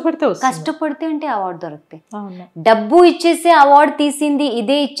కష్టపడితే అంటే అవార్డు దొరికితే. డబ్బు ఇచ్చేసే అవార్డు తీసింది,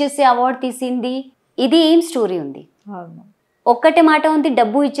 ఇదే ఇచ్చేసే అవార్డు తీసింది, ఇది ఏం స్టోరీ ఉంది? ఒక్కటే మాట ఉంది,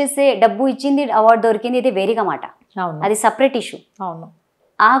 డబ్బు ఇచ్చింది అవార్డు దొరికింది, ఇది వేరేగా మాట, అది సపరేట్ ఇష్యూ.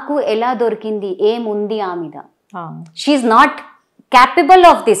 ఆకు ఎలా దొరికింది, ఏముంది ఆ మీద, she is not capable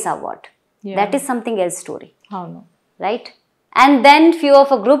of this award. That is something else story. Right? And then few of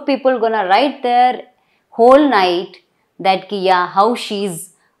a group people gonna write their whole night that how she's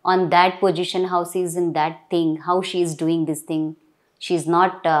on that position, how she's in that thing, how she's doing this thing, she's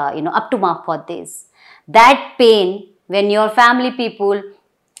not up to mark for this. That pain, when your family people,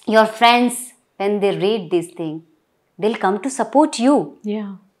 your friends, when they read this thing, they'll come to support you.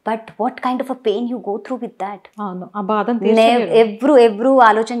 But what kind of a pain you go through with that? ఎవరు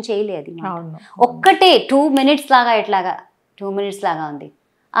ఆలోచన చేయలేదు. ఒక్కటే 2 minutes లాగా ఎట్లాగా 2 minutes లాగా ఉంది.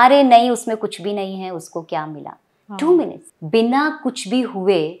 అరే నహీ ఉస్మే కుచ్ భీ నహీ high, ఉస్కో క్యా మిలా. 2 minutes बिना कुछ भी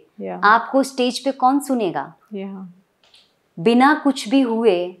हुए आपको स्टेज पे कौन सुनेगा? बिना कुछ भी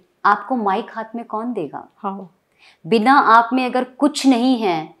हुए आपको माइक हाथ में कौन देगा? बिना आप में अगर कुछ नहीं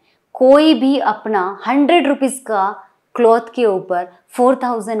है, कोई भी अपना 100 rupees का क्लॉथ के ऊपर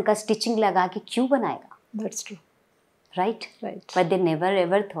 4000 का स्टिचिंग लगा के क्यों बनाएगा? That's true. Right? But they never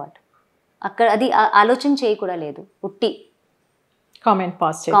ever thought. అక్కడ అది ఆలోచన చేయ కూడా లేదు, ఉట్టి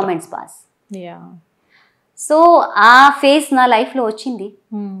కామెంట్స్ పాస్. సో ఆ ఫేస్ నా లైఫ్లో వచ్చింది.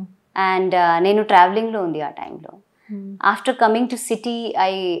 అండ్ నేను ట్రావెలింగ్లో ఉంది ఆ టైంలో. After coming to city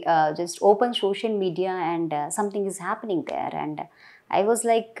I just open social media and something is happening there and I was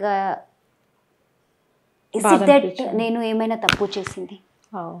like, is it that నేను ఏమైనా తప్పు చేసింది?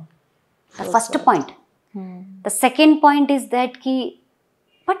 First point The second point is that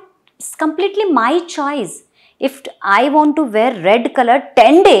but it's completely my choice. If I want to wear red color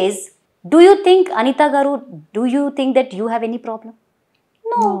 10 days, do you think, Anita Garu, do you think that you have any problem?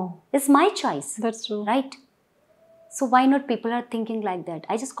 No. It's my choice. That's true. Right? So why not people are thinking like that?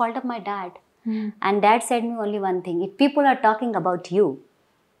 I just called up my dad. And dad said me only one thing. If people are talking about you,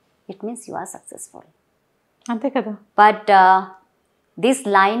 it means you are successful. Ante kada. But this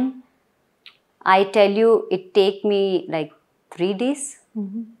line, I tell you, it take me like 3 days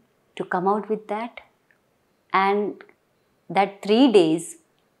to come out with that. And that 3 days,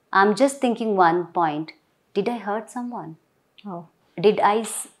 I'm just thinking one point. Did I hurt someone? Oh. Did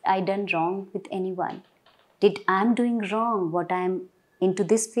I done wrong with anyone? Did I'm doing wrong what I'm into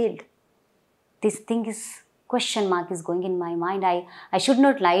this field? This thing is, question mark is going in my mind. I should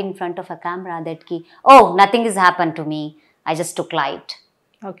not lie in front of a camera that oh, nothing has happened to me. I just took light.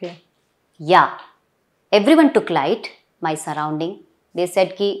 Okay. Yeah. Everyone took light, my surrounding. They said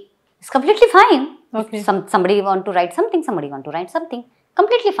it's completely fine. Okay. Somebody want to write something, somebody want to write something.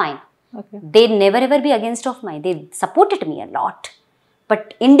 Completely fine. Okay. They never ever be against of me. They supported me a lot.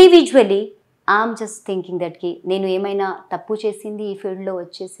 But individually, I'm just thinking that నేను ఏమైనా తప్పు చేసింది ఈ ఫీల్డ్లో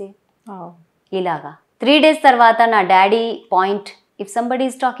వచ్చేసి ఇలాగా 3 days తర్వాత నా daddy point, if somebody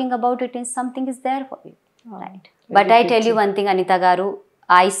is talking about it, something is there for you, right? But I tell you one thing, Anita Garu,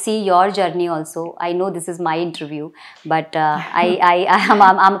 I see your journey also. I know this is my interview, but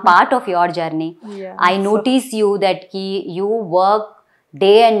I'm part of your journey. Yeah, I notice you that you work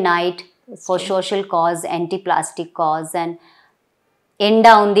day and night for social cause, anti-plastic cause, and ఎండా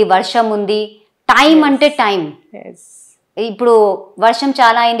ఉంది, వర్షం ఉంది, time అంటే time. ఇప్పుడు వర్షం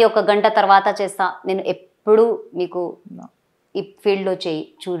చాలా అయింది, 1 గంట తర్వాత చేస్తా, నేను ఎప్పుడు మీకు ఈ ఫీల్డ్లో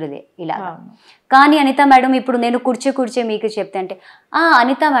చూడలే ఇలా. కానీ అనిత మేడం ఇప్పుడు నేను కూర్చే మీకు చెప్తే అంటే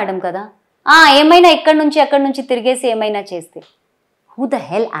అనిత మేడం కదా, ఏమైనా ఎక్కడి నుంచి అక్కడి నుంచి తిరిగేసి ఏమైనా చేస్తే, who the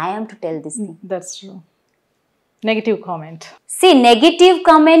hell I am to tell this thing? That's true. Negative comment, negative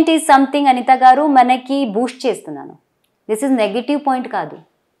comment is something Anitha గారు మనకి బూస్ట్ చేస్తున్నాను. దిస్ ఇస్ నెగటివ్ పాయింట్ కాదు,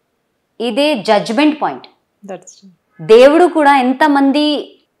 ఇదే జడ్జ్మెంట్ పాయింట్. That's true. దేవుడు కూడా ఎంతమంది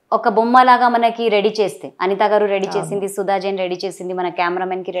ఒక బొమ్మలాగా మనకి రెడీ చేస్తే, అనిత గారు రెడీ చేసింది, సుధా జైన్ రెడీ చేసింది, మన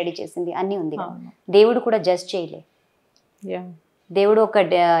కెమెరామెన్ కి రెడీ చేసింది, అన్నీ ఉంది. దేవుడు కూడా జడ్జ్ చేయలే. దేవుడు ఒక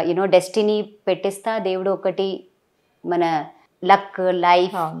డెస్టినీ పెట్టిస్తా, దేవుడు ఒకటి మన లక్,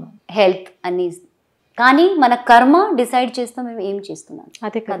 లైఫ్, హెల్త్ అన్ని, కానీ మన కర్మ డిసైడ్ చేస్తాం మేము ఏం చేస్తున్నాం.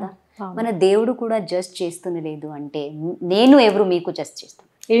 అదే కదా, మన దేవుడు కూడా జడ్జ్ చేస్తుంది లేదు అంటే నేను ఎవరు మీకు జడ్జ్ చేస్తాను.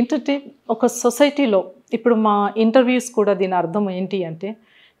 ఏంటంటే ఒక సొసైటీలో ఇప్పుడు మా ఇంటర్వ్యూస్ కూడా దీని అర్థం ఏంటి అంటే,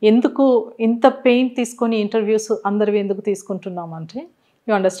 ఎందుకు ఇంత పెయిన్ తీసుకొని ఇంటర్వ్యూస్ అందరివి ఎందుకు తీసుకుంటున్నామంటే,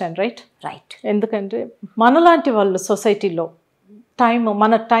 యూ అండర్స్టాండ్, రైట్? రైట్. ఎందుకంటే మనలాంటి వాళ్ళు సొసైటీలో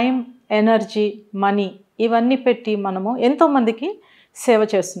మన టైం, ఎనర్జీ, మనీ ఇవన్నీ పెట్టి మనము ఎంతోమందికి సేవ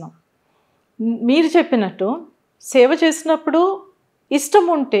చేస్తున్నాం. మీరు చెప్పినట్టు సేవ చేసినప్పుడు ఇష్టం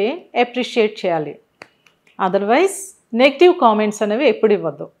ఉంటే అప్రిషియేట్ చేయాలి, అదర్వైజ్ నెగిటివ్ కామెంట్స్ అనేవి ఎప్పుడు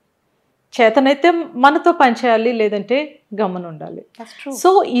ఇవ్వద్దు. చేతనైతే మనతో పనిచేయాలి, లేదంటే గమనం ఉండాలి. సో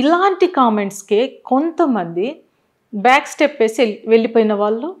ఇలాంటి కామెంట్స్కే కొంతమంది బ్యాక్ స్టెప్ వేసి వెళ్ళిపోయిన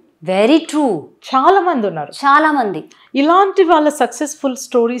వాళ్ళు వెరీ ట్రూ చాలా మంది ఉన్నారు. చాలా మంది ఇలాంటి వాళ్ళ సక్సెస్ఫుల్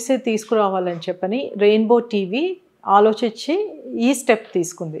స్టోరీసే తీసుకురావాలని చెప్పని రెయిన్బో టీవీ ఆలోచించి ఈ స్టెప్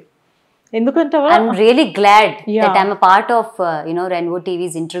తీసుకుంది. ఎందుకంటే I'm really glad that I'm a part of Rainbow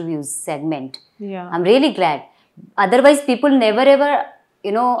TV's interviews segment. I'm really glad. Otherwise people never ever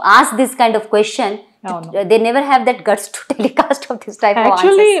ask this kind of question. They never have that guts to telecast of this type of answers.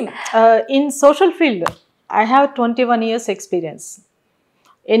 Actually in social field I have 21 years experience.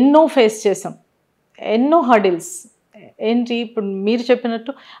 ఎన్నో face చేసాం, ఎన్నో hurdles. ఏంటి ఇప్పుడు మీరు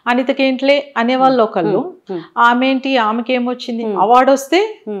చెప్పినట్టు అనితకేంట్లే అనేవాళ్ళు ఒకళ్ళు, ఆమె ఏంటి ఆమెకి ఏమొచ్చింది, అవార్డు వస్తే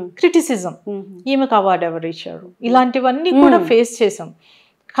క్రిటిసిజం, ఈమెకు అవార్డు ఎవరు ఇచ్చారు, ఇలాంటివన్నీ కూడా ఫేస్ చేసాం.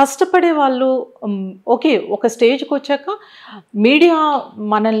 కష్టపడే వాళ్ళు ఓకే, ఒక స్టేజ్కి వచ్చాక మీడియా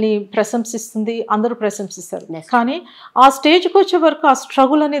మనల్ని ప్రశంసిస్తుంది, అందరూ ప్రశంసిస్తారు, కానీ ఆ స్టేజ్కి వచ్చే వరకు ఆ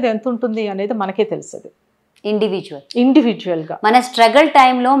స్ట్రగుల్ అనేది ఎంత ఉంటుంది అనేది మనకే తెలుస్తుంది. ఇండివిజువల్గా మన స్ట్రగుల్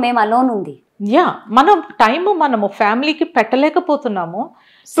టైంలో మేము అలోన్ ఉంది. మనము ఫ్యామిలీకి పెట్టలేకపోతున్నాము,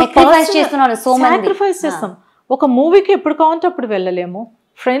 సాక్రిఫైస్ చేస్తాం. ఒక మూవీకి ఎప్పుడు కావాలంటే అప్పుడు వెళ్ళలేము,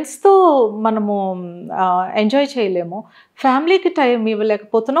 ఫ్రెండ్స్తో మనము ఎంజాయ్ చేయలేము, ఫ్యామిలీకి టైం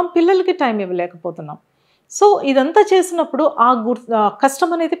ఇవ్వలేకపోతున్నాం, పిల్లలకి టైం ఇవ్వలేకపోతున్నాం. సో ఇదంతా చేసినప్పుడు ఆ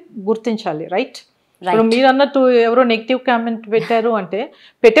కష్టం అనేది గుర్తించాలి, రైట్? ఇప్పుడు మీరు అన్నట్టు ఎవరో నెగిటివ్ కామెంట్ పెట్టారు అంటే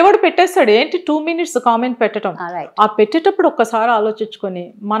పెట్టేవాడు పెట్టేస్తాడు, ఏంటి 2 minutes కామెంట్ పెట్టడం. ఆ పెట్టేటప్పుడు ఒక్కసారి ఆలోచించుకొని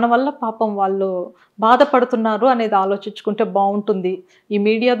మన వల్ల పాపం వాళ్ళు బాధపడుతున్నారు అనేది ఆలోచించుకుంటే బాగుంటుంది. ఈ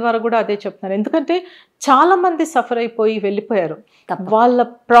మీడియా ద్వారా కూడా అదే చెప్తున్నారు. ఎందుకంటే చాలా మంది సఫర్ అయిపోయి వెళ్ళిపోయారు. వాళ్ళ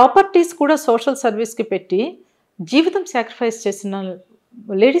ప్రాపర్టీస్ కూడా సోషల్ సర్వీస్కి పెట్టి జీవితం సాక్రిఫైస్ చేసిన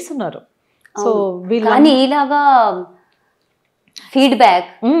లేడీస్ ఉన్నారు. సో కానీ ఇలాగా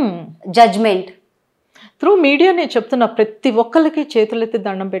ఫీడ్బ్యాక్, జడ్జ్మెంట్ త్రూ మీడియా నేను చెప్తున్నా, ప్రతి ఒక్కరికి చేతులెత్తి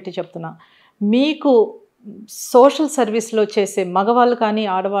దండం పెట్టి చెప్తున్నా, మీకు సోషల్ సర్వీస్లో చేసే మగవాళ్ళు కానీ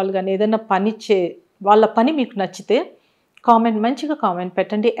ఆడవాళ్ళు కానీ ఏదైనా వాళ్ళ పని మీకు నచ్చితే మంచిగా కామెంట్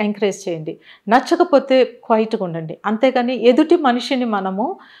పెట్టండి, ఎంకరేజ్ చేయండి. నచ్చకపోతే క్వైట్గా ఉండండి. అంతేగాని ఎదుటి మనిషిని మనము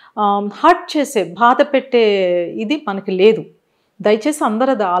హర్ట్ చేసే, బాధ పెట్టే ఇది మనకి లేదు. దయచేసి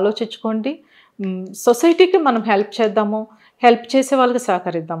అందరూ అది ఆలోచించుకోండి. సొసైటీకి మనం హెల్ప్ చేద్దాము, హెల్ప్ చేసే వాళ్ళకి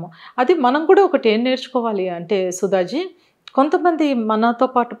సహకరిద్దాము. అది మనం కూడా ఒకటి ఏం నేర్చుకోవాలి అంటే సుధాజీ, కొంతమంది మనతో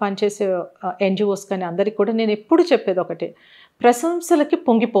పాటు పనిచేసే NGOs కానీ అందరికి కూడా నేను ఎప్పుడు చెప్పేది ఒకటే, ప్రశంసలకి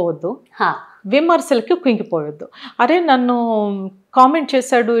పొంగిపోవద్దు, విమర్శలకి కుంగిపోవద్దు. అరే నన్ను కామెంట్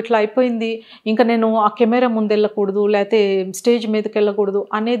చేశాడు, ఇట్లా అయిపోయింది, ఇంకా నేను ఆ కెమెరా ముందు వెళ్ళకూడదు, లేకపోతే స్టేజ్ మీదకి వెళ్ళకూడదు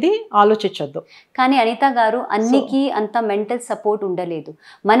అనేది ఆలోచించొద్దు. కానీ అనిత గారు అన్నికి అంత మెంటల్ సపోర్ట్ ఉండలేదు.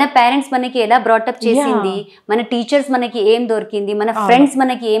 మన పేరెంట్స్ మనకి ఎలా బ్రాటప్ చేసింది, మన టీచర్స్ మనకి ఏం దొరికింది, మన ఫ్రెండ్స్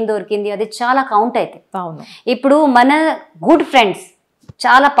మనకి ఏం దొరికింది, అది చాలా కౌంట్ అవుతాయి. ఇప్పుడు మన గుడ్ ఫ్రెండ్స్,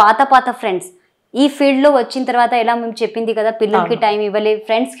 చాలా పాత ఫ్రెండ్స్ ఈ ఫీల్డ్లో వచ్చిన తర్వాత ఎలా మేము చెప్పింది కదా, పిల్లలకి టైం ఇవ్వలే,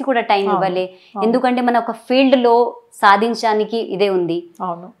 ఫ్రెండ్స్కి కూడా టైం ఇవ్వలే. ఎందుకంటే మన ఒక ఫీల్డ్లో సాధించడానికి ఇదే ఉంది.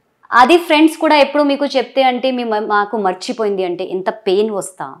 అది ఫ్రెండ్స్ కూడా ఎప్పుడు మీకు చెప్తే అంటే మాకు మర్చిపోయింది అంటే ఎంత పెయిన్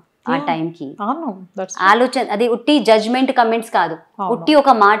వస్తా ఆ టైంకి. ఆలోచన అది ఉట్టి జడ్జ్మెంట్ కమెంట్స్ కాదు, ఉట్టి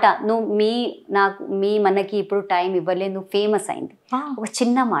ఒక మాట, నువ్వు మనకి ఇప్పుడు టైం ఇవ్వలే, నువ్వు ఫేమస్ అయింది, ఒక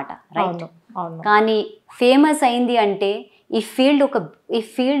చిన్న మాట, రైట్? కానీ ఫేమస్ అయింది అంటే ఈ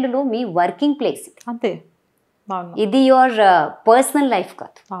ఫీల్డ్లో మీ వర్కింగ్ ప్లేస్ అంతే, ఇది యువర్ పర్సనల్ లైఫ్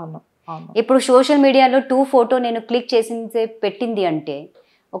కాదు. ఇప్పుడు సోషల్ మీడియాలో 2 photo నేను క్లిక్ చేసింది పెట్టింది అంటే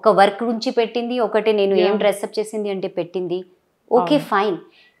ఒక వర్క్ గురించి పెట్టింది, ఒకటి నేను ఏం డ్రెస్అప్ చేసింది అంటే పెట్టింది, ఓకే ఫైన్.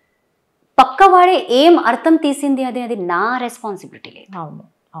 పక్కవాడే ఏం అర్థం తీసింది అది నా రెస్పాన్సిబిలిటీ లేదు.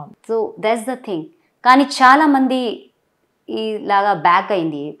 So that's the thing. కానీ చాలా మంది ఇలాగా బ్యాక్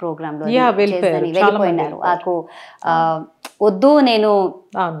అయింది ప్రోగ్రాంలో, వెళ్ళిపోయినారు. నాకు వద్దు, నేను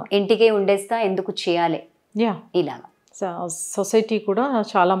ఇంటికే ఉండేస్తా, ఎందుకు చేయాలి ఇలాగా. సొసైటీ కూడా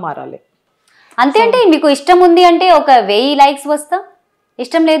చాలా మారాలి. అంతే. అంటే మీకు ఇష్టం ఉంది అంటే ఒక 1000 likes వస్తా,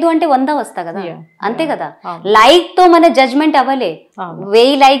 ఇష్టం లేదు అంటే 100 వస్తా కదా, అంతే కదా. లైక్ తో మన జడ్జ్మెంట్ అవ్వలే.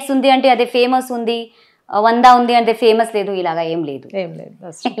 1000 likes ఉంది అంటే అదే ఫేమస్ ఉంది, 100 ఉంది అంటే ఫేమస్ లేదు, ఇలాగా ఏం లేదు.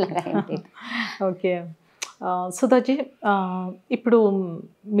 ఓకే సుధాజీ, ఇప్పుడు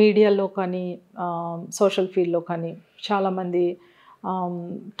మీడియాలో కానీ సోషల్ ఫీల్డ్లో కానీ చాలామంది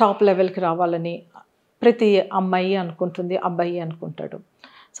టాప్ లెవెల్కి రావాలని ప్రతి అమ్మాయి అనుకుంటుంది, అబ్బాయి అనుకుంటాడు.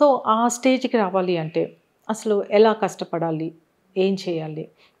 సో ఆ స్టేజ్కి రావాలి అంటే అసలు ఎలా కష్టపడాలి, ఏం చేయాలి?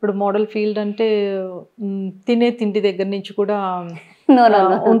 ఇప్పుడు మోడల్ ఫీల్డ్ అంటే తినే తిండి దగ్గర నుంచి కూడా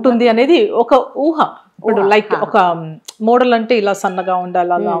ఉంటుంది అనేది ఒక ఊహ. ఇప్పుడు లైక్ ఒక మోడల్ అంటే ఇలా సన్నగా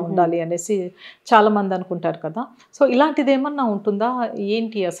ఉండాలి, అలా ఉండాలి అనేసి చాలా మంది అనుకుంటారు కదా. సో ఇలాంటిది ఏమన్నా ఉంటుందా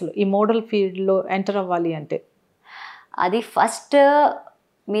ఏంటి అసలు ఈ మోడల్ ఫీల్డ్లో ఎంటర్ అవ్వాలి అంటే? అది ఫస్ట్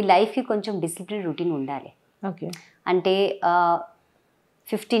మీ లైఫ్కి కొంచెం డిసిప్లిన్ రొటీన్ ఉండాలి. ఓకే. అంటే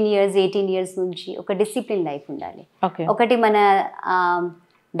 15 years 18 years నుంచి ఒక డిసిప్లిన్ లైఫ్ ఉండాలి. ఒకటి మన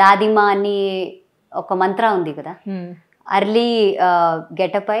దాదిమా అని ఒక మంత్ర ఉంది కదా, అర్లీ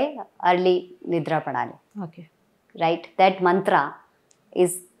గెటప్ అయి అర్లీ నిద్ర పడాలి. Okay, right? That Mantra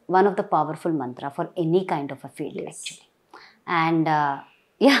is one of the powerful Mantra for any kind of a field actually. And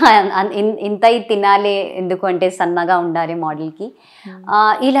ఇంత తినాలి ఎందుకు అంటే సన్నగా ఉండాలి మోడల్కి,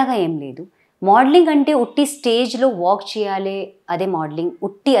 ఇలాగా ఏం లేదు. మోడలింగ్ అంటే ఉట్టి స్టేజ్లో వాక్ చేయాలి అదే మోడలింగ్,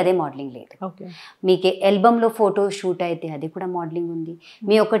 అదే మోడలింగ్ లేదు. మీకు ఆల్బంలో ఫోటో షూట్ అయితే అది కూడా మోడలింగ్ ఉంది.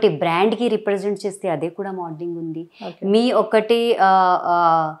 మీ ఒకటి బ్రాండ్కి రిప్రజెంట్ చేస్తే అదే కూడా మోడలింగ్ ఉంది. మీ ఒకటి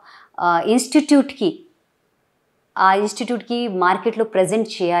ఇన్స్టిట్యూట్కి మార్కెట్లో ప్రజెంట్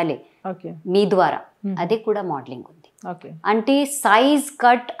చేయాలి మీ ద్వారా, అదే కూడా మోడలింగ్ ఉంది. అంటే సైజ్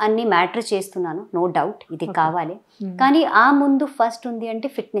కట్ అన్ని మ్యాటర్ చేస్తున్నాను, నో డౌట్ ఇది కావాలి. కానీ ఆ ముందు ఫస్ట్ ఉంది అంటే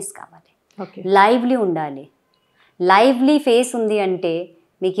ఫిట్నెస్ కావాలి, లైవ్లీ ఉండాలి. లైవ్లీ ఫేస్ ఉంది అంటే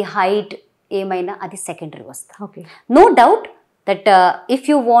మీకు హైట్ ఏమైనా అది సెకండరీ వస్తా. No doubt that if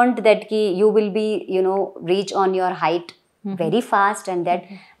you want that కి you will be reach on your height very fast, and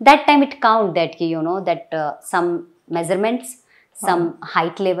that time it count that that some measurements, some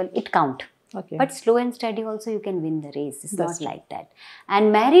height level it count. But slow and steady also you can win the race. It's not like that. And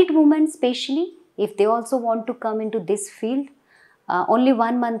married women especially, if they also want to come into this field, only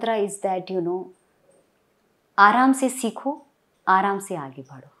one mantra is that, you know, आराम से सीखो, आराम से आगे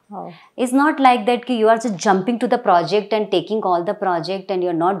बढ़ो. It's not like that कि you are just jumping to the project and taking all the project and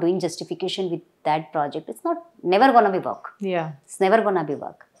you're not doing justification with that project. It's not, never gonna be work. Yeah. It's never gonna be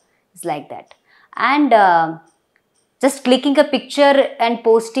work. It's like that. And just clicking a picture and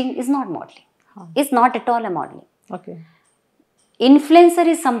posting is not modeling. It's not at all a modeling. Okay. Influencer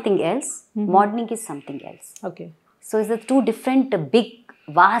is something else. Modeling is something else. Okay. So it's a two different big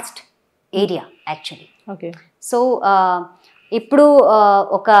vast area actually. Okay. So ఇప్పుడు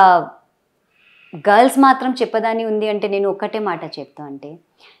ఒక girls మాత్రం చెప్పదాని ఉంది అంటే నేను ఒక్కటే మాట చెప్తా, అంటే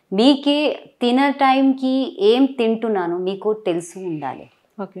మీకే తిన టైంకి ఏం తింటున్నాను మీకు తెలుసు ఉండాలి.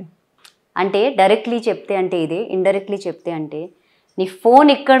 ఓకే. అంటే డైరెక్ట్లీ చెప్తే అంటే ఇదే, ఇండైరెక్ట్లీ చెప్తే అంటే నీ ఫోన్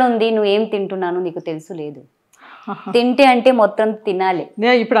ఎక్కడ ఉంది, నువ్వు ఏం తింటున్నాను నీకు తెలుసు లేదు. తింటే అంటే మొత్తం తినాలి.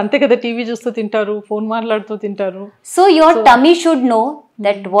 ఇప్పుడు అంతే కదా, టీవీ చూస్తూ తింటారు, ఫోన్ మాట్లాడుతూ తింటారు. So your tummy should know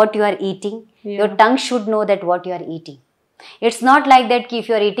that what you are eating, your tongue should know that what you are eating. It's not like that if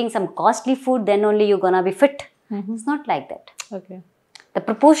you are eating some costly food then only you're gonna be fit. It's not like that. Okay. The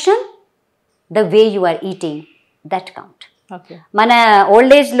proportion, the way you are eating, that count. Okay. మన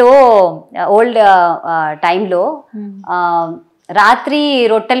old age లో old టైంలో రాత్రి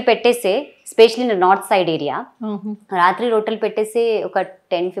రొట్టెలు పెట్టేసే, especially north side area, రాత్రి రొట్టెలు పెట్టేసి ఒక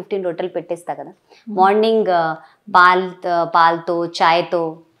 10-15 రొట్టెలు పెట్టేస్తా కదా, మార్నింగ్ పాలతో చాయ్తో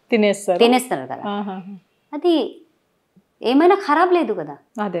తినేస్తారు కదా. అది ఏమైనా ఖరాబ్ లేదు కదా.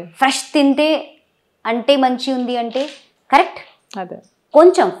 అదే ఫ్రెష్ తింటే అంటే మంచి ఉంది అంటే కరెక్ట్. అదే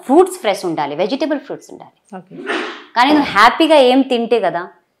కొంచెం ఫ్రూట్స్ ఫ్రెష్ ఉండాలి, వెజిటేబుల్ ఫ్రూట్స్ ఉండాలి. కానీ నువ్వు హ్యాపీగా ఏం తింటే కదా,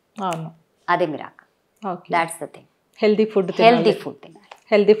 అదే మిరాక్. That's the thing. Healthy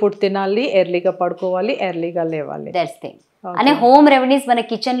food తినాలి, ఎర్లీగా పడుకోవాలి, ఎర్లీగా లేవాలి. That's thing. అనే హోమ్ రెమెడీస్ మన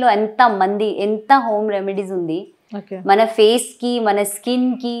కిచెన్ లో ఎంత హోమ్ రెమెడీస్ ఉంది. మన ఫేస్ కి, మన స్కిన్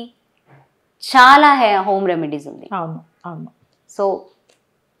కి చాలా హోమ్ రెమెడీస్ ఉంది. అవును అవును. సో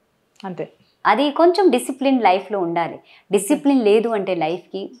అంతే, అది కొంచెం డిసిప్లిన్ లైఫ్లో ఉండాలి. డిసిప్లిన్ లేదు అంటే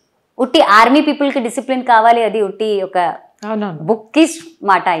లైఫ్కి, ఉట్టి ఆర్మీ పీపుల్కి డిసిప్లిన్ కావాలి, అది ఉట్టి ఒక బుక్కిష్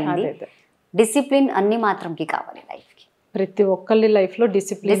మాట అయింది. డిసిప్లిన్ అన్ని మాత్రంకి కావాలి లైఫ్కి. ప్రతి ఒక్కరి లైఫ్లో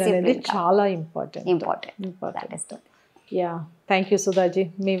డిసిప్లిన్ అనేది చాలా important. Yeah, thank you Sudhaji,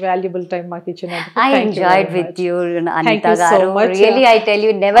 me valuable time మాకు ఇచ్చినందుకు. I enjoyed with you, Anita garu. Really, I tell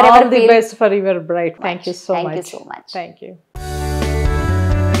you, never ever all the best for your bride. Thank you so much. Thank you so much. Thank you.